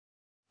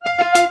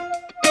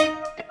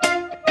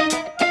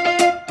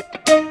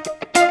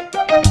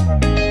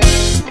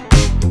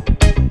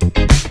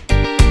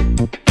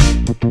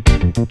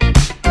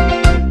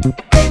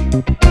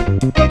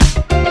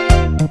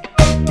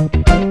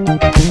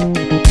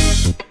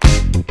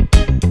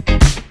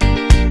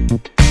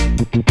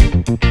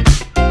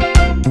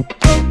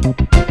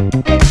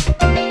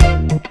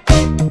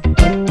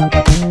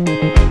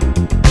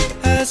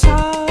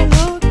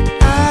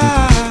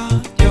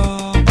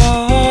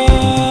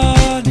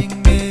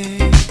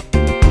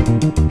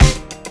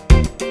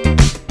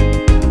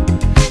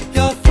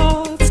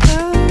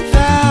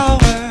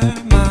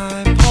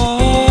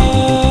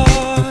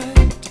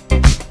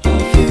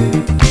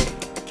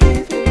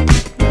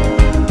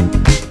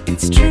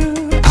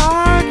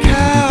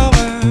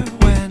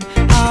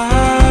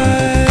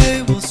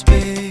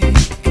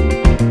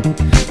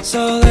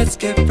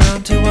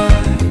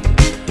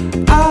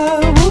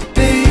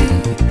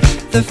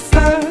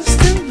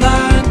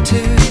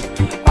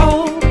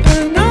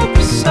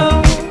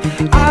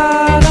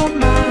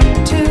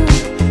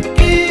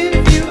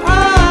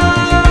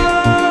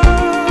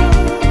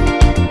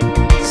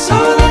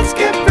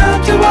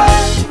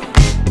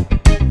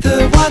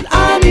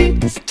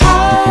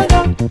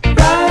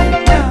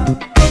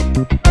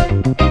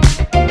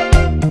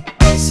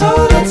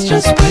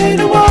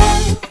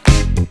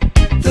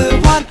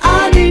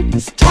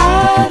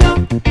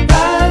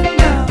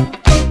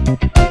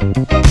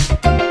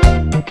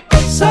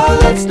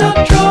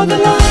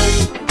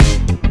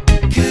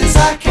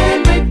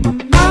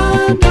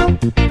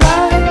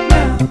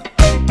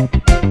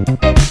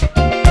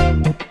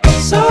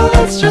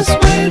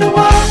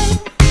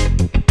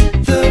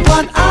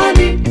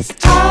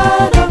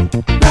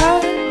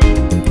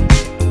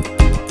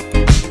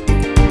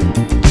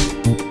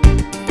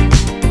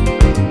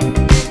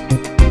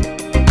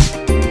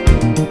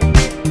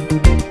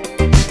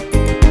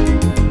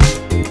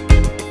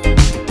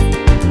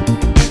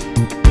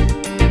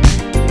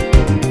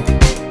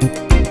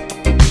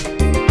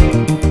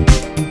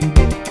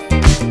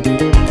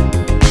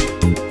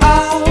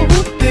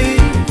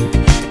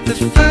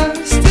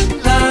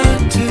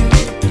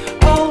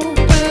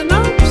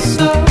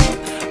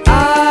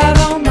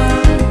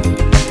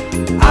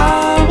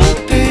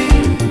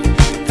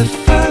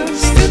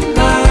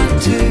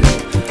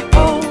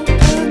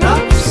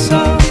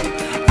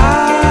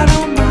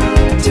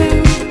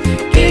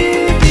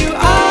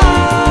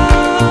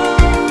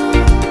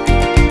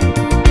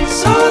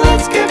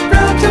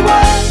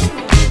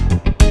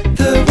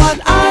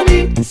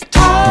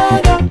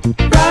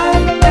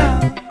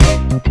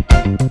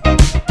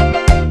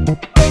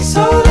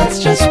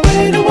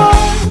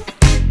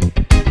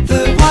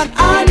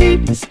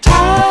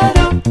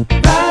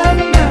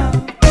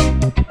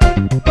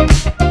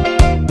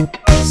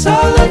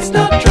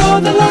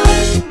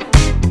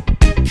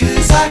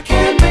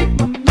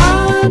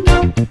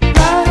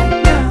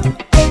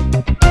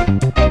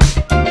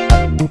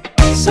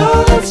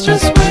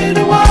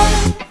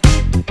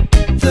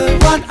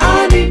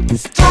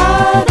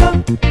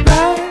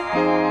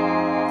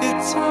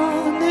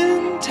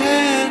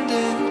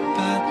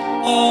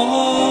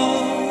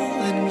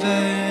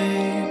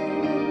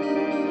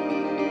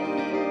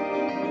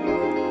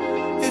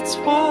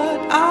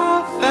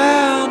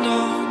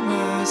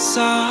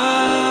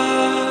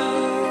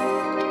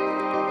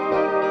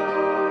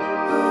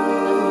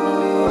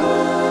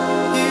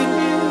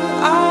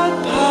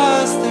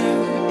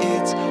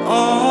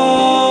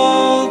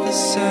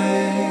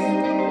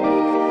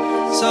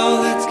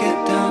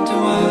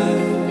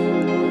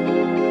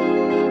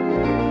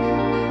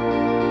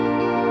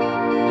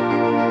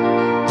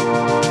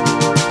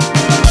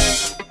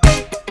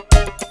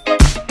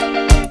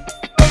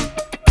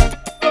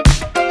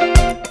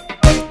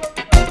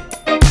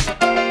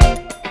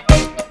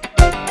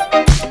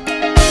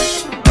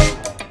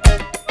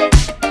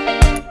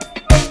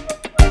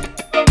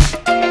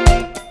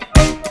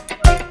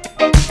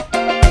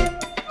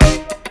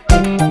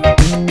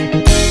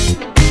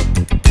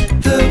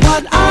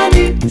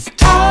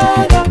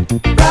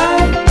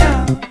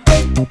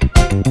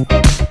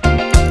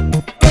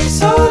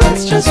So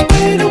let's just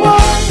wait a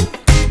while.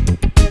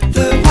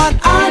 The one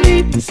I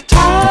need is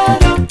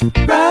tied up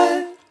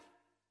right.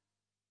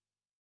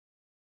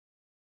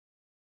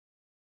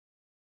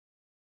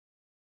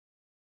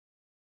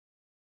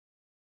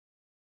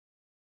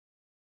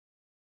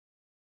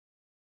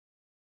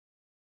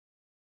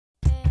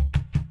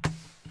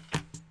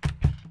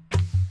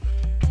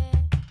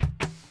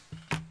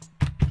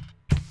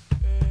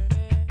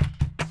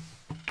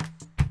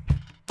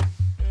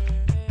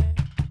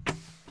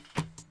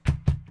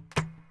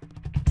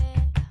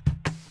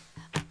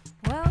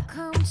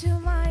 Welcome to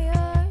my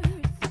earth.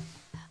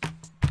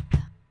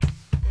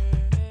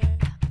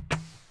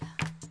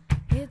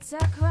 It's a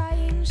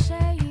crying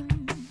shame.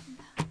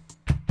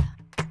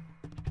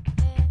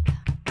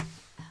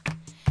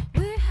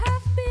 We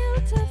have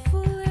built a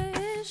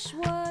foolish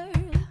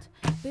world,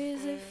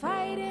 busy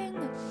fighting,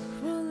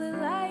 cruelly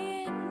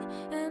lying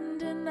and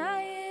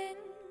denying.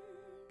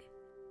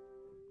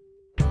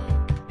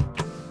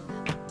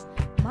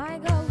 My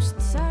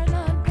ghosts are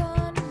not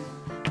gone.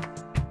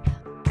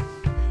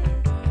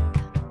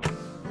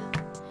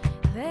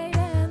 They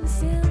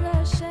dance in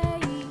the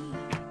shade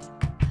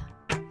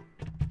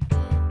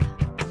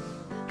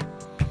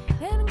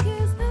and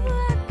kiss the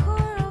black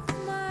core of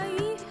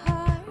my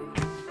heart,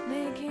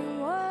 making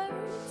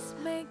words,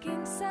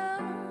 making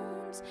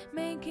sounds,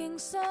 making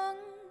songs.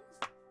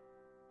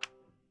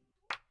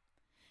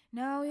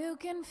 Now you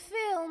can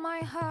feel my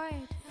heart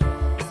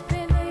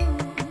spinning.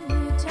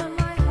 You turn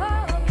my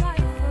whole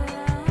life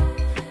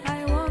around.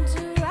 I want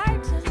to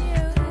write a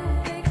new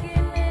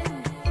beginning.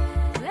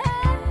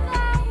 Let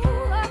go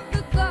of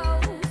the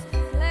ghosts,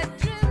 let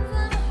dreams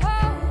and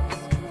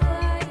hopes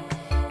fly,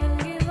 and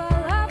give our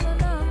love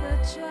another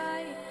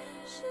try.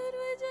 Should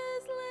we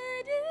just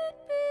let it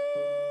be?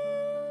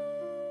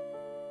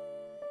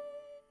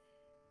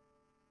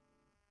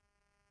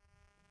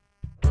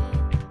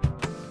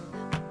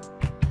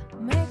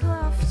 Make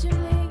love to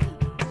me.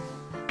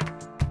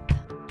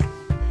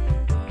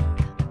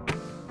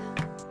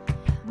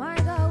 My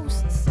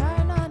ghosts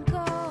are not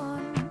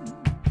gone.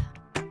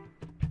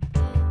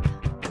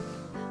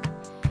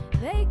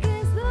 They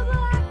kiss the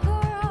black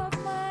core of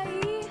my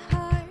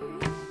heart,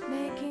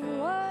 making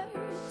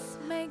words,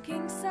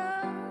 making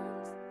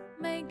sounds,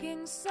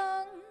 making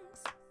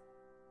songs.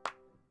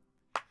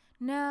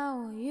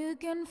 Now you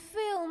can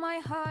feel my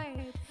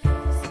heart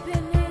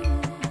spinning.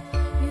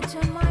 You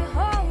turn my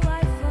whole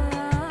life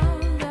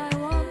around. I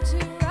want to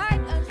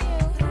write a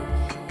new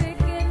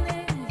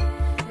beginning.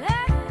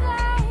 Let go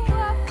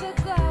of the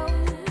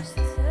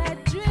ghosts, let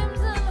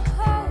dreams and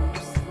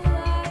hopes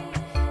fly,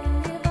 and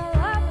give our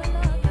love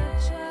another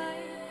try.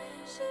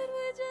 Should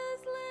we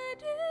just let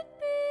it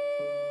be?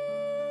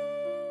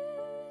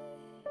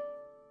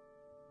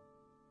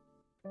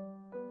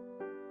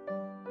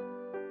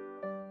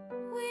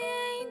 We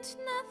ain't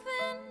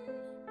nothing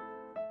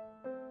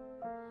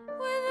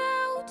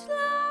without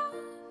love,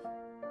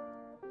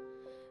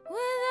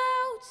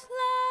 without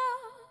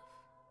love.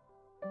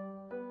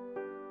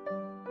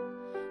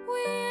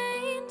 We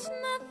ain't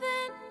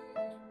nothing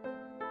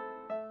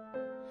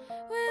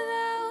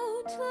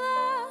without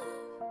love,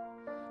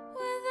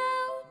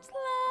 without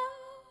love.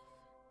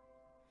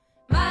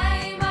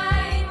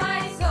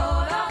 My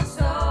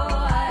soronso,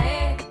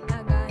 ae,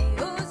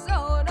 nagayu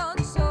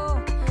soronso.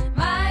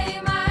 My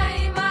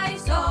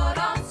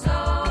soronso,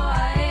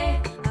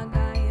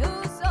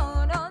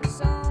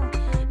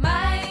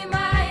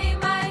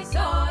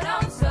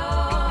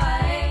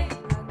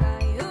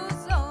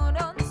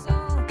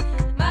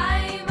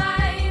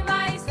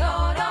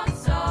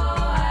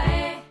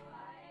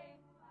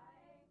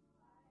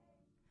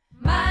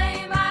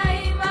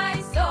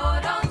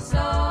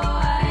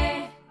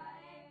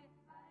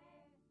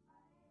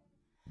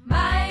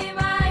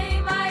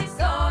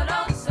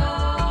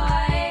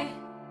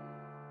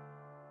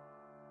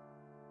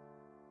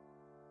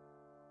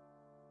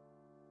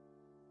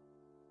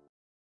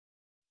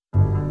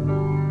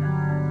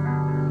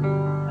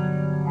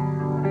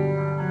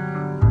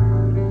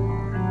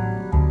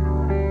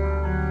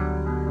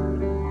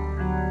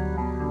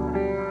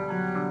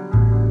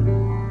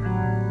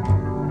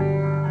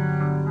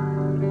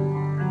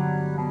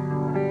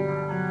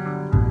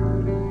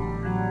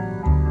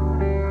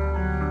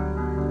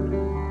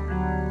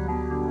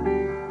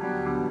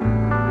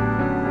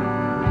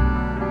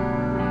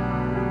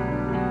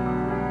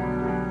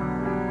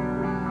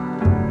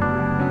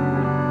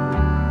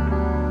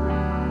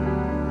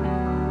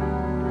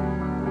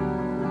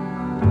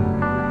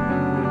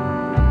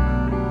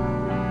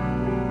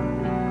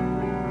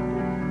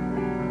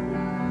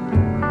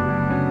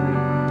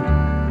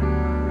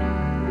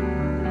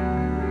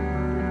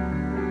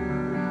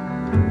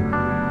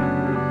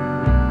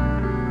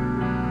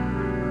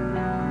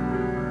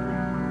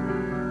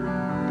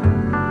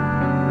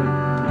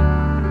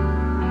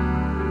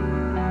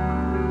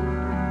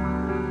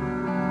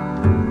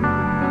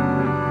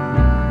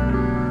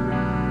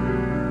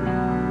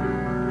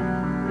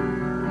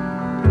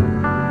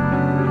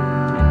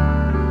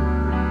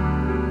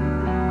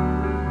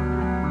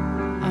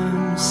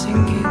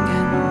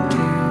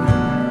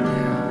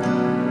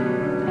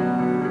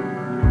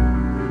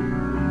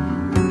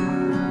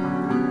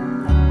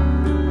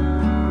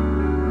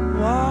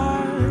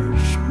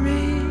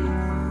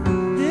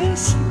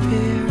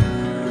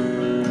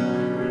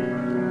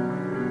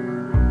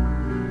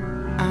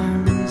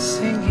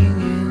 See